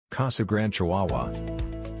Casa Grande Chihuahua.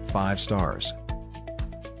 5 stars.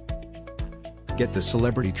 Get the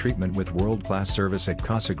celebrity treatment with world-class service at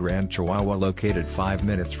Casa Grande Chihuahua, located 5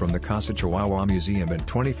 minutes from the Casa Chihuahua Museum and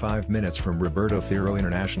 25 minutes from Roberto Fierro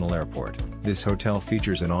International Airport. This hotel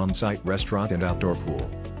features an on-site restaurant and outdoor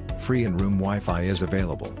pool. Free in-room Wi-Fi is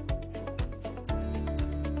available.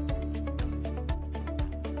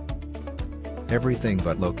 Everything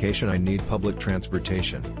but location. I need public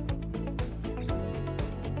transportation.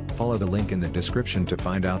 Follow the link in the description to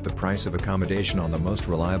find out the price of accommodation on the most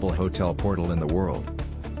reliable hotel portal in the world.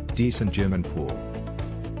 Decent gym and pool.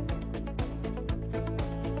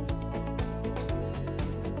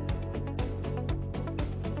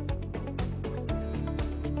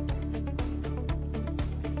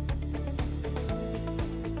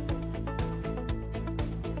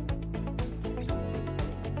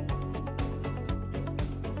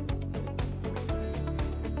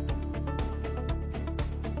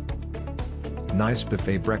 Nice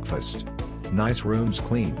buffet breakfast. Nice rooms,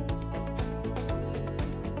 clean.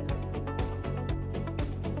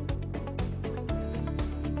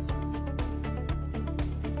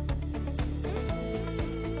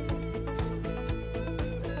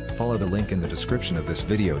 Follow the link in the description of this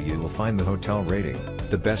video. You will find the hotel rating,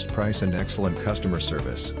 the best price and excellent customer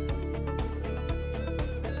service.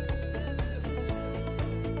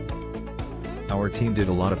 Our team did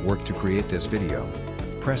a lot of work to create this video.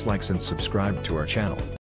 Press likes and subscribe to our channel.